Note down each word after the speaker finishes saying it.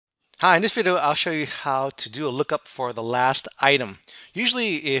Hi, in this video I'll show you how to do a lookup for the last item.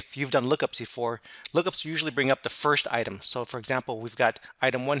 Usually if you've done lookups before, lookups usually bring up the first item. So for example, we've got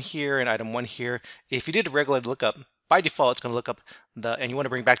item 1 here and item 1 here. If you did a regular lookup, by default it's going to look up and you want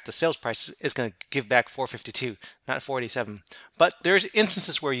to bring back the sales price, it's going to give back 452, not 487. But there's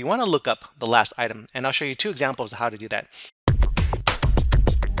instances where you want to look up the last item, and I'll show you 2 examples of how to do that.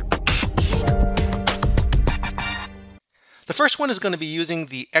 The first one is going to be using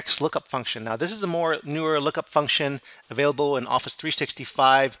the XLOOKUP function. Now this is a more newer lookup function available in Office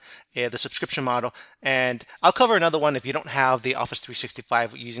 365, the subscription model, and I'll cover another one if you don't have the Office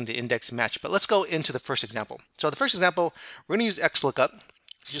 365 using the index and match. But let's go into the first example. So the first example, we're going to use XLOOKUP. You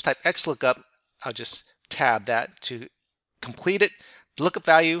just type XLOOKUP. I'll just tab that to complete it. The lookup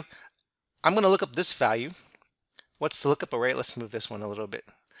value, I'm going to look up this value. What's the lookup array? Let's move this one a little bit.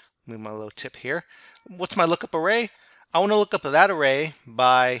 Move my little tip here. What's my lookup array? I want to look up that array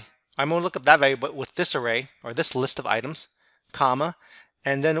I'm going to look up that value, but with this array, or this list of items, comma,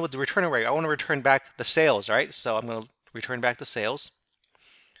 and then with the return array, I want to return back the sales, right? So I'm going to return back the sales.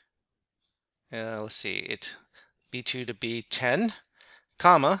 Let's see, it B2 to B10,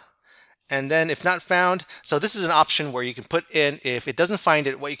 comma, and then if not found, so this is an option where you can put in, if it doesn't find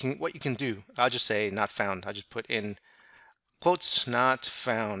it, what you can do. I'll just say not found. I'll just put in quotes, not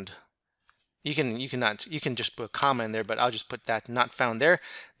found. You can just put a comma in there, but I'll just put that not found there.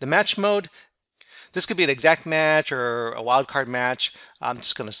 The match mode, this could be an exact match or a wildcard match. I'm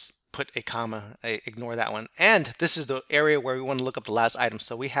just going to put a comma, ignore that one. And this is the area where we want to look up the last item.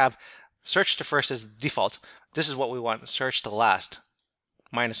 So we have search to first as default. This is what we want, search to last,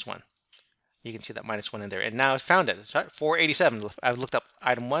 -1. You can see that -1 in there. And now it's found it. It's right, 487. I've looked up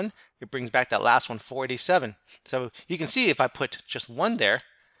item 1. It brings back that last one, 487. So you can see if I put just 1 there,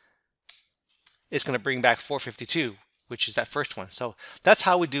 it's going to bring back 452, which is that first one. So that's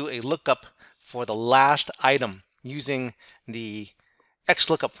how we do a lookup for the last item using the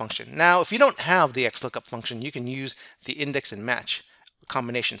XLOOKUP function. Now, if you don't have the XLOOKUP function, you can use the index and match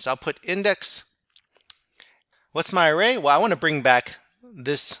combination. So I'll put index. What's my array? Well, I want to bring back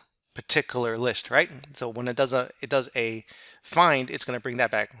this particular list, right? So when it does a find, it's going to bring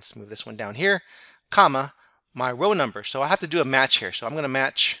that back. Let's move this one down here, comma, my row number. So I have to do a match here. So I'm going to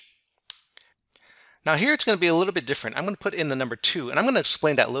match. Now here it's going to be a little bit different. I'm going to put in the number 2, and I'm going to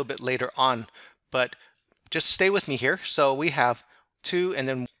explain that a little bit later on, but just stay with me here. So we have 2, and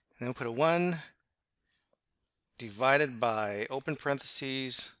then we'll put a 1 divided by, open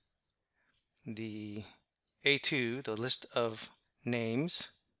parentheses, the A2, the list of names,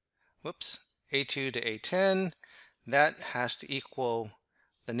 whoops, A2 to A10, that has to equal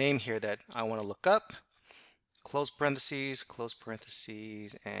the name here that I want to look up. Close parentheses,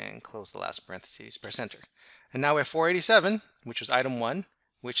 and close the last parentheses, press enter. And now we have 487, which was item 1,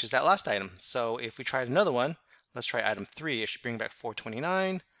 which is that last item. So if we tried another one, let's try item 3. It should bring back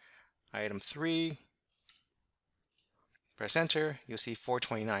 429. Item 3, press enter, you'll see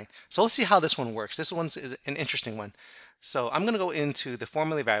 429. So let's see how this one works. This one's an interesting one. So I'm going to go into the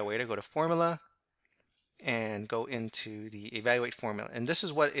formula evaluator, go to formula, and go into the evaluate formula. And this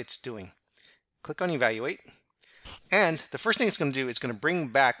is what it's doing. Click on evaluate. And the first thing it's going to do, it's going to bring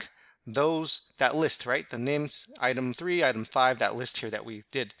back that list, right? The names, item 3, item 5, that list here that we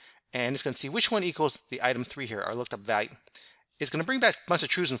did. And it's going to see which one equals the item 3 here, our looked up value. It's going to bring back a bunch of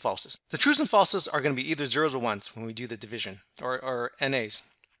trues and falses. The trues and falses are going to be either zeros or ones when we do the division, or NAs.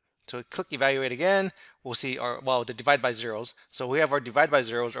 So click evaluate again, we'll see the divide by zeros. So we have our divide by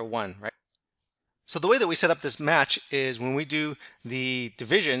zeros or 1, right? So the way that we set up this match is when we do the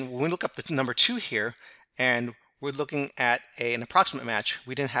division, when we look up the number 2 here, and we're looking at an approximate match.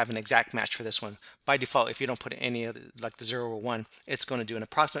 We didn't have an exact match for this one. By default, if you don't put any of like the 0 or 1, it's going to do an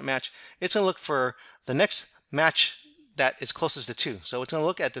approximate match. It's going to look for the next match that is closest to 2. So it's going to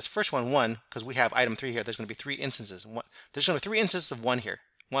look at this first one, 1, because we have item 3 here. There's going to be 3 instances. There's going to be 3 instances of 1 here.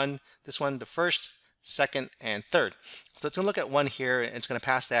 1, this one, the first, second, and third. So it's going to look at 1 here, and it's going to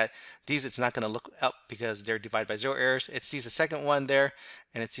pass that. These it's not going to look up because they're divided by 0 errors. It sees the second one there,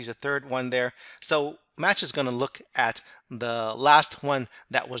 and it sees a third one there. So match is going to look at the last one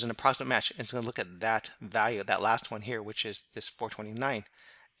that was an approximate match. It's going to look at that value, that last one here, which is this 429,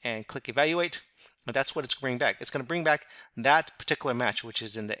 and click evaluate. And that's what it's going to bring back. It's going to bring back that particular match, which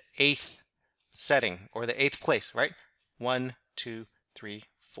is in the 8th setting, or the 8th place, right? 1, 2, 3,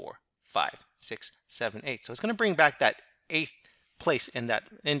 4, 5, 6, 7, 8. So it's going to bring back that 8th place in that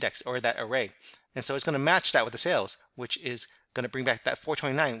index or that array. And so it's going to match that with the sales, which is going to bring back that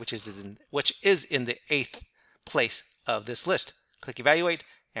 429, which is in the 8th place of this list. Click evaluate,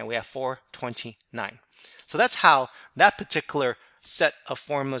 and we have 429. So that's how that particular set of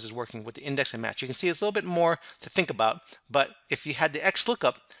formulas is working with the index and match. You can see it's a little bit more to think about, but if you had the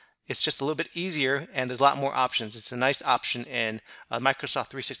XLOOKUP, it's just a little bit easier and there's a lot more options. It's a nice option in Microsoft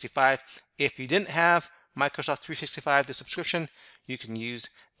 365. If you didn't have Microsoft 365, the subscription, you can use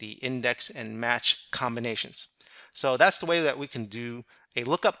the index and match combinations. So that's the way that we can do a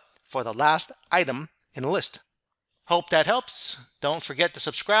lookup for the last item in a list. Hope that helps. Don't forget to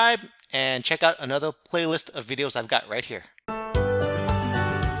subscribe and check out another playlist of videos I've got right here.